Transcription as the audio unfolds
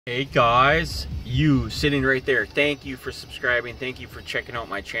Hey guys, you sitting right there, thank you for subscribing, thank you for checking out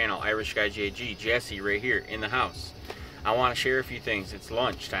my channel, Irish Guy JG, Jesse right here in the house. I want to share a few things. It's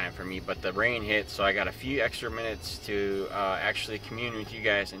lunchtime for me, but the rain hit, so I got a few extra minutes to actually commune with you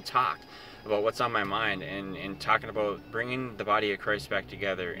guys and talk about what's on my mind and talking about bringing the body of Christ back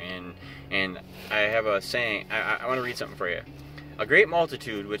together. And I have a saying, I want to read something for you. A great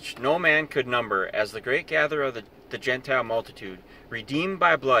multitude which no man could number, as the great gatherer of the Gentile multitude, redeemed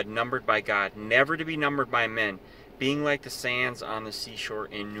by blood, numbered by God, never to be numbered by men, being like the sands on the seashore,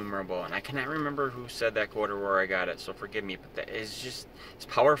 innumerable. And I cannot remember who said that quote or where I got it, so forgive me, but that is just, it's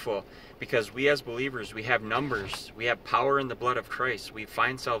powerful, because we as believers, we have numbers, we have power in the blood of Christ, we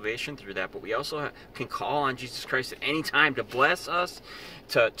find salvation through that, but we also can call on Jesus Christ at any time to bless us,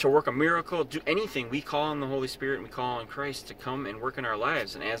 to work a miracle, do anything. We call on the Holy Spirit and we call on Christ to come and work in our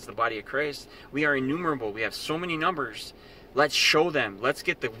lives. And as the body of Christ, we are innumerable. We have so many numbers. Let's show them. Let's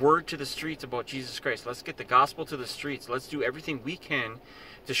get the word to the streets about Jesus Christ. Let's get the gospel to the streets. Let's do everything we can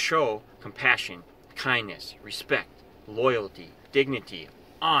to show compassion, kindness, respect, loyalty, dignity,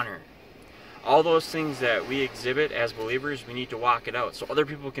 honor. All those things that we exhibit as believers, we need to walk it out so other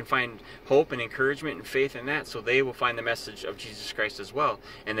people can find hope and encouragement and faith in that, so they will find the message of Jesus Christ as well.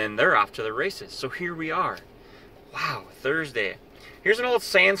 And then they're off to the races. So here we are. Wow, Thursday. Here's an old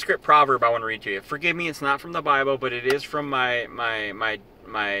Sanskrit proverb I want to read to you. Forgive me, it's not from the Bible, but it is from my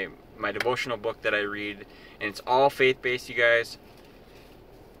devotional book that I read, and it's all faith-based, you guys.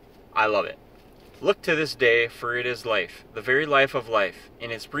 I love it. Look to this day, for it is life, the very life of life. In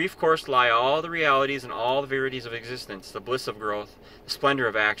its brief course lie all the realities and all the verities of existence, the bliss of growth, the splendor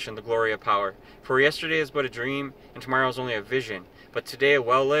of action, the glory of power. For yesterday is but a dream, and tomorrow is only a vision. But today,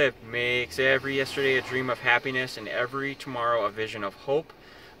 well lived, makes every yesterday a dream of happiness, and every tomorrow a vision of hope.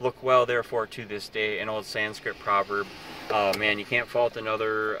 Look well, therefore, to this day. An old Sanskrit proverb. Man, you can't fault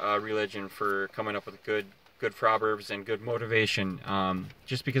another religion for coming up with good proverbs and good motivation.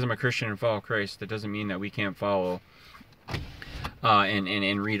 Just because I'm a Christian and follow Christ, that doesn't mean that we can't follow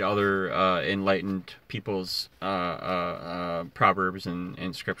and read other enlightened people's proverbs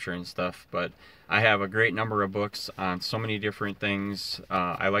and scripture and stuff. But I have a great number of books on so many different things.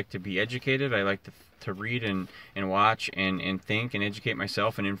 I like to be educated. I like to read and watch and think and educate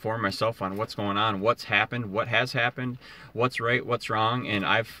myself and inform myself on what's going on, what's happened, what has happened, what's right, what's wrong. And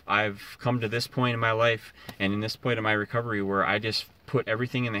I've come to this point in my life and in this point of my recovery where I just put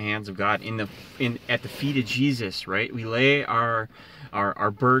everything in the hands of God, at the feet of Jesus, right? We lay our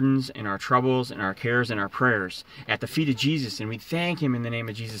burdens and our troubles and our cares and our prayers at the feet of Jesus, and we thank Him in the name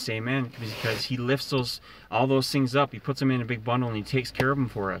of Jesus, amen, because He lifts all those things up. He puts them in a big bundle and He takes care of them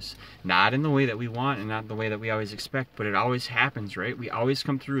for us. Not in the way that we want and not the way that we always expect, but it always happens, right? We always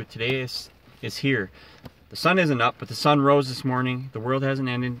come through. Today is here. The sun isn't up, but the sun rose this morning. The world hasn't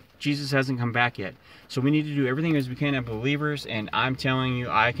ended. Jesus hasn't come back yet. So we need to do everything as we can as believers, and I'm telling you,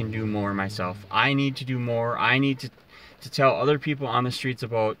 I can do more myself. I need to do more. I need to tell other people on the streets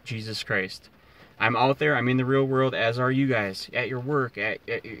about Jesus Christ. I'm out there. I'm in the real world, as are you guys, at your work.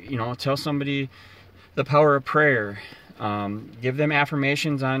 Tell somebody the power of prayer. Give them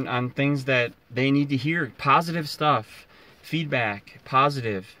affirmations on things that they need to hear. Positive stuff. Feedback,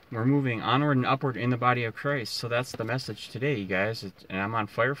 positive. We're moving onward and upward in the body of Christ. So that's the message today, you guys. And I'm on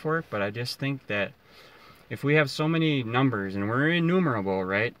fire for it, but I just think that if we have so many numbers, and we're innumerable,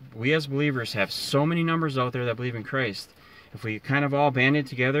 right? We as believers have so many numbers out there that believe in Christ. If we kind of all banded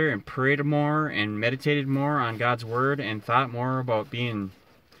together and prayed more and meditated more on God's Word and thought more about being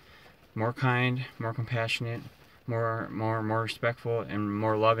more kind, more compassionate, more respectful and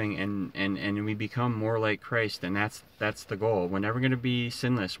more loving, and we become more like Christ, and that's the goal. We're never going to be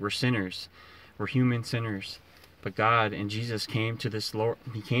sinless. We're sinners. We're human sinners. But God and Jesus came to this Lord.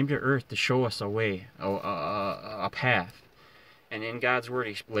 He came to earth to show us a way, a path. And in God's Word,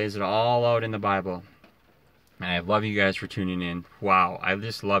 He lays it all out in the Bible. And I love you guys for tuning in. Wow, I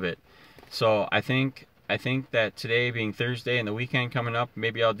just love it. So I think that today being Thursday and the weekend coming up,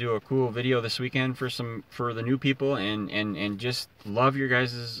 maybe I'll do a cool video this weekend for the new people and just love your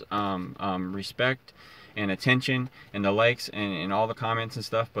guys' respect and attention and the likes and all the comments and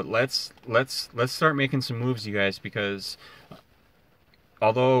stuff. But let's start making some moves, you guys, because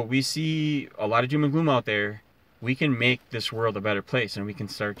although we see a lot of doom and gloom out there, we can make this world a better place, and we can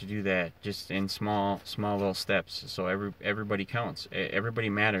start to do that just in small little steps. So everybody counts. Everybody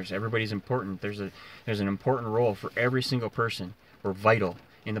matters. Everybody's important. There's an important role for every single person. We're vital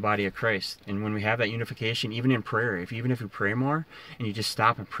in the body of Christ. And when we have that unification, even in prayer, even if you pray more and you just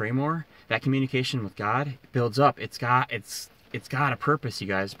stop and pray more, that communication with God builds up. It's it's got a purpose, you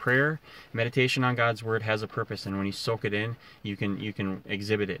guys. Prayer, meditation on God's word has a purpose, and when you soak it in, you can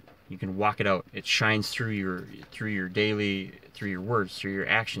exhibit it. You can walk it out. It shines through your daily, through your words, through your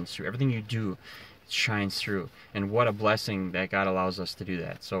actions, through everything you do. It shines through. And what a blessing that God allows us to do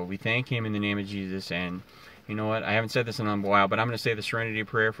that. So we thank Him in the name of Jesus. And you know what? I haven't said this in a while, but I'm going to say the serenity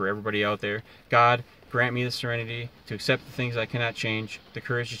prayer for everybody out there. God, grant me the serenity to accept the things I cannot change, the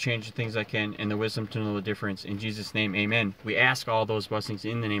courage to change the things I can, and the wisdom to know the difference. In Jesus' name, amen. We ask all those blessings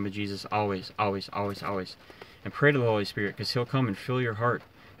in the name of Jesus always, always, always, always. And pray to the Holy Spirit, because He'll come and fill your heart.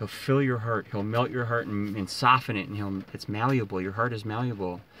 He'll fill your heart. He'll melt your heart and soften it, and it's malleable. Your heart is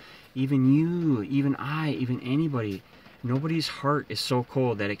malleable. Even you, even I, even anybody, nobody's heart is so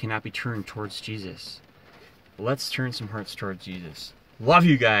cold that it cannot be turned towards Jesus. Let's turn some hearts towards Jesus. Love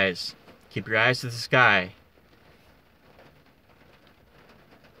you guys. Keep your eyes to the sky.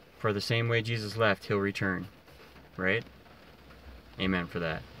 For the same way Jesus left, He'll return. Right? Amen for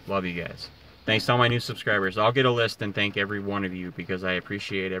that. Love you guys. Thanks to all my new subscribers. I'll get a list and thank every one of you, because I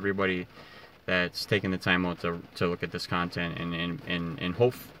appreciate everybody that's taking the time out to look at this content and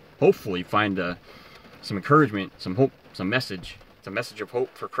hopefully find some encouragement, some hope, some message. It's a message of hope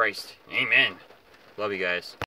for Christ. Amen. Love you guys.